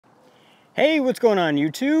Hey, what's going on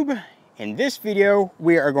YouTube? In this video,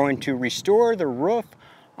 we are going to restore the roof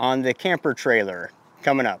on the camper trailer.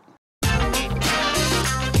 Coming up.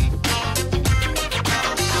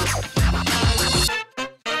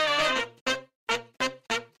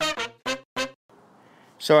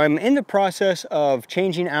 So I'm in the process of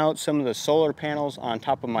changing out some of the solar panels on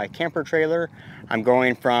top of my camper trailer. I'm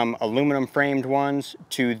going from aluminum framed ones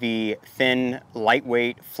to the thin,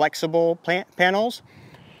 lightweight, flexible panels.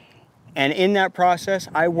 And in that process,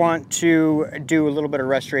 I want to do a little bit of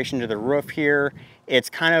restoration to the roof here. It's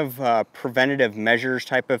kind of a preventative measures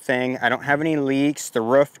type of thing. I don't have any leaks. The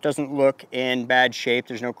roof doesn't look in bad shape.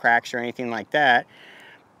 There's no cracks or anything like that.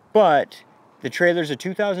 But the trailer's a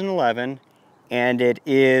 2011 and it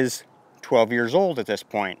is 12 years old at this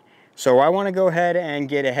point. So I want to go ahead and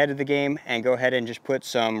get ahead of the game and go ahead and just put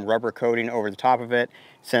some rubber coating over the top of it.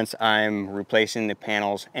 Since I'm replacing the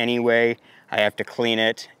panels anyway, I have to clean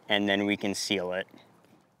it and then we can seal it.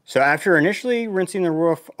 So after initially rinsing the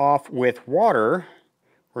roof off with water,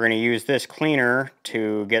 we're going to use this cleaner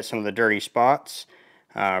to get some of the dirty spots.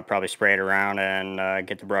 Probably spray it around and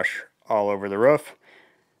get the brush all over the roof,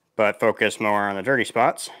 but focus more on the dirty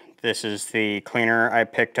spots. This is the cleaner I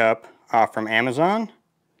picked up off from Amazon,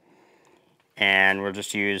 and we'll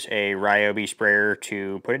just use a Ryobi sprayer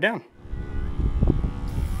to put it down.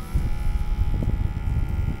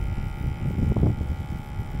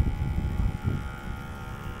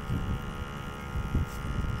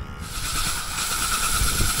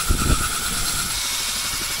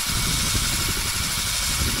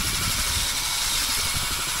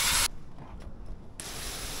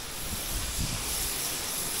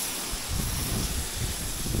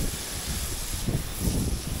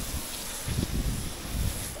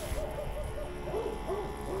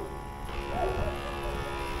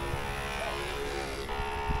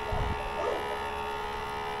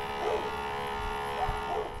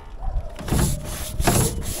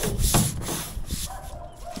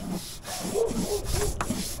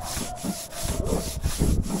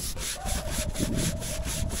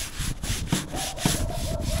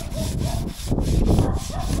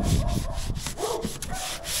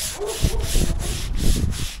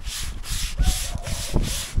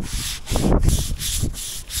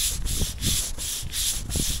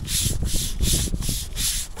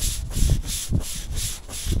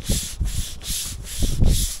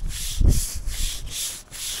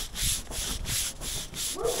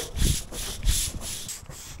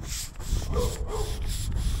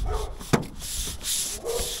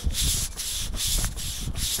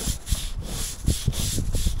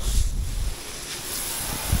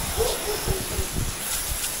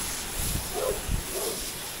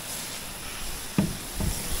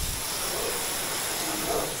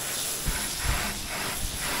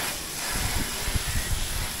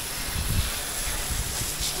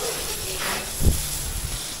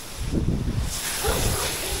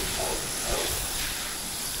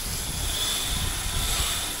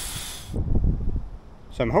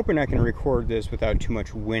 So I'm hoping I can record this without too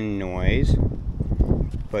much wind noise,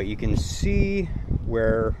 but you can see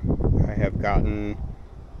where I have gotten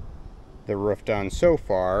the roof done so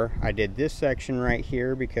far. I did this section right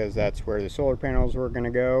here because that's where the solar panels were going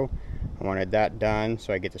to go. I wanted that done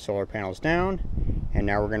so I get the solar panels down, and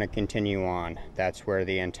now we're going to continue on. That's where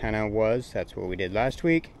the antenna was. That's what we did last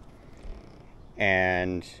week,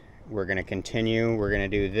 and we're going to continue. We're going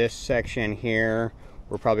to do this section here.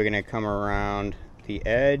 We're probably going to come around the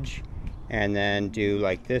edge and then do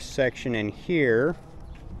like this section in here,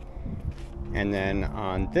 and then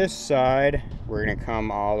on this side we're going to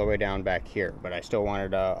come all the way down back here, but I still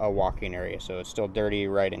wanted a walking area, so it's still dirty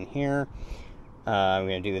right in here. I'm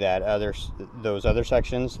going to do those other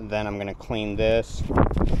sections, then I'm going to clean this,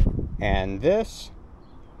 and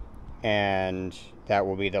that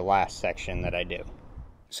will be the last section that I do.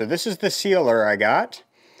 So this is the sealer I got.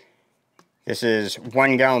 This is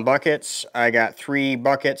 1 gallon buckets. I got 3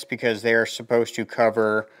 buckets because they're supposed to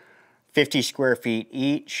cover 50 square feet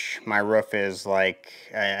each. My roof is like,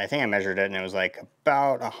 I think I measured it and it was like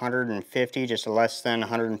about 150, just less than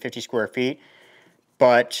 150 square feet.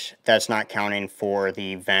 But that's not counting for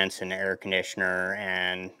the vents and the air conditioner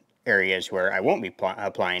and areas where I won't be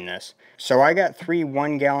applying this. So I got 3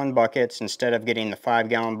 1 gallon buckets instead of getting the 5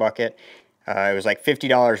 gallon bucket. It was like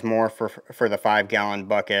 $50 more for the 5 gallon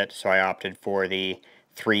bucket, so I opted for the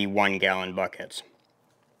 3 1 gallon buckets.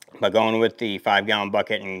 But going with the 5 gallon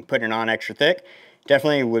bucket and putting it on extra thick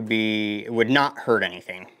definitely would not hurt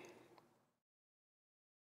anything.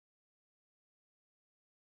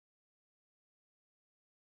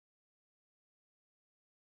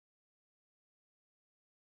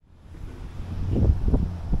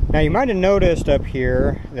 Now you might have noticed up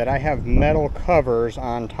here that I have metal covers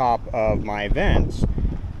on top of my vents.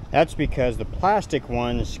 That's because the plastic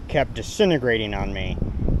ones kept disintegrating on me.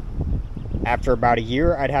 After about a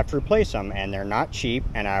year, I'd have to replace them, and they're not cheap,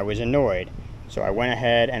 and I was annoyed. So I went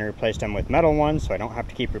ahead and replaced them with metal ones, so I don't have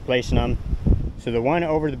to keep replacing them. So the one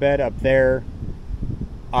over the bed up there,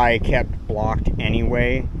 I kept blocked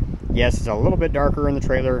anyway. Yes, it's a little bit darker in the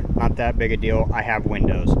trailer, not that big a deal. I have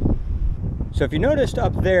windows. So if you noticed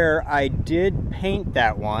up there, I did paint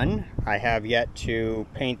that one. I have yet to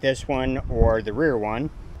paint this one or the rear one.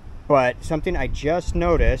 But something I just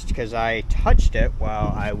noticed, because I touched it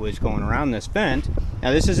while I was going around this vent.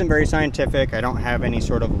 Now this isn't very scientific. I don't have any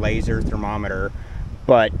sort of laser thermometer.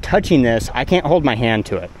 But touching this, I can't hold my hand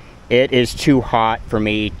to it. It is too hot for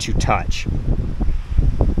me to touch.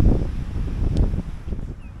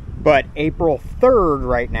 But April 3rd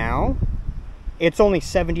right now, it's only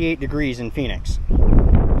 78 degrees in Phoenix.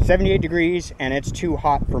 78 degrees, and it's too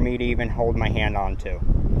hot for me to even hold my hand onto.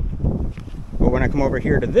 But when I come over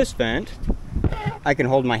here to this vent, I can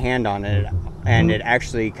hold my hand on it, and it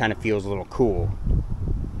actually kind of feels a little cool.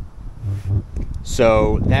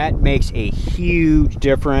 So that makes a huge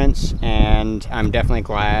difference, and I'm definitely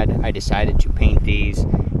glad I decided to paint these,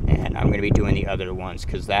 and I'm going to be doing the other ones,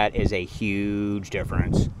 because that is a huge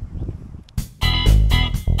difference.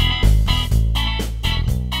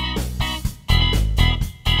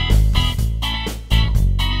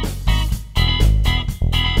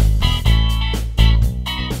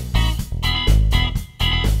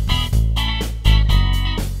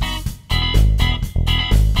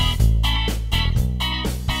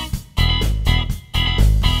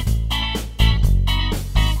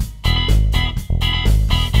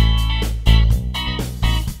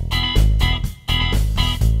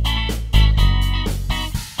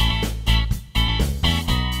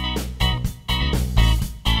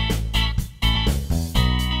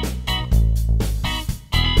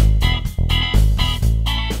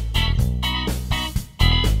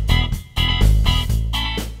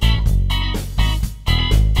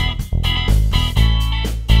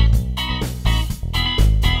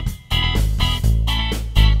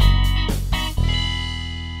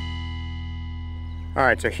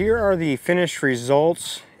 Alright, so here are the finished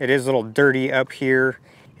results. It is a little dirty up here.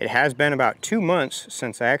 It has been about 2 months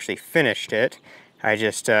since I actually finished it. I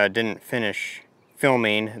just didn't finish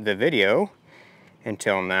filming the video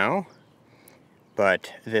until now.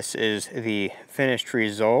 But this is the finished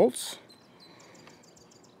results.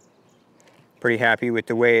 Pretty happy with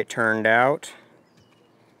the way it turned out.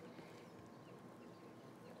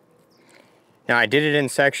 Now I did it in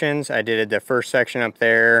sections. I did the first section up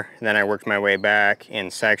there, then I worked my way back in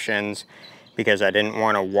sections because I didn't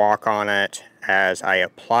want to walk on it as I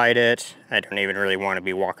applied it. I don't even really want to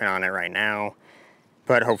be walking on it right now,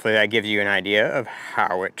 but hopefully that gives you an idea of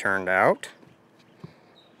how it turned out.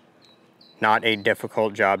 Not a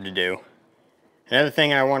difficult job to do. Another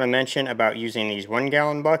thing I want to mention about using these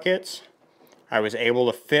 1-gallon buckets, I was able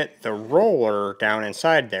to fit the roller down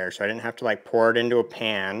inside there, so I didn't have to like pour it into a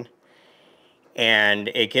pan. And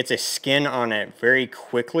it gets a skin on it very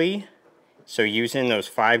quickly, so using those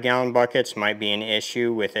 5-gallon buckets might be an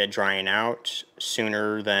issue with it drying out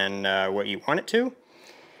sooner than what you want it to.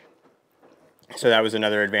 So that was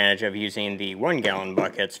another advantage of using the 1-gallon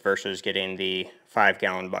buckets versus getting the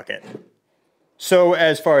 5-gallon bucket. So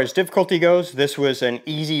as far as difficulty goes, this was an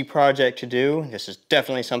easy project to do. This is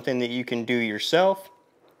definitely something that you can do yourself,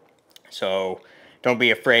 so don't be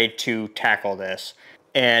afraid to tackle this.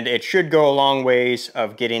 And it should go a long ways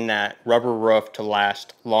of getting that rubber roof to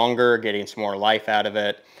last longer, getting some more life out of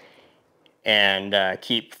it, and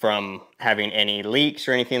keep from having any leaks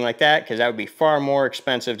or anything like that, because that would be far more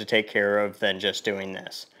expensive to take care of than just doing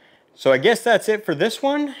this. So I guess that's it for this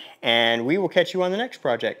one, and we will catch you on the next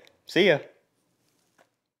project. See ya.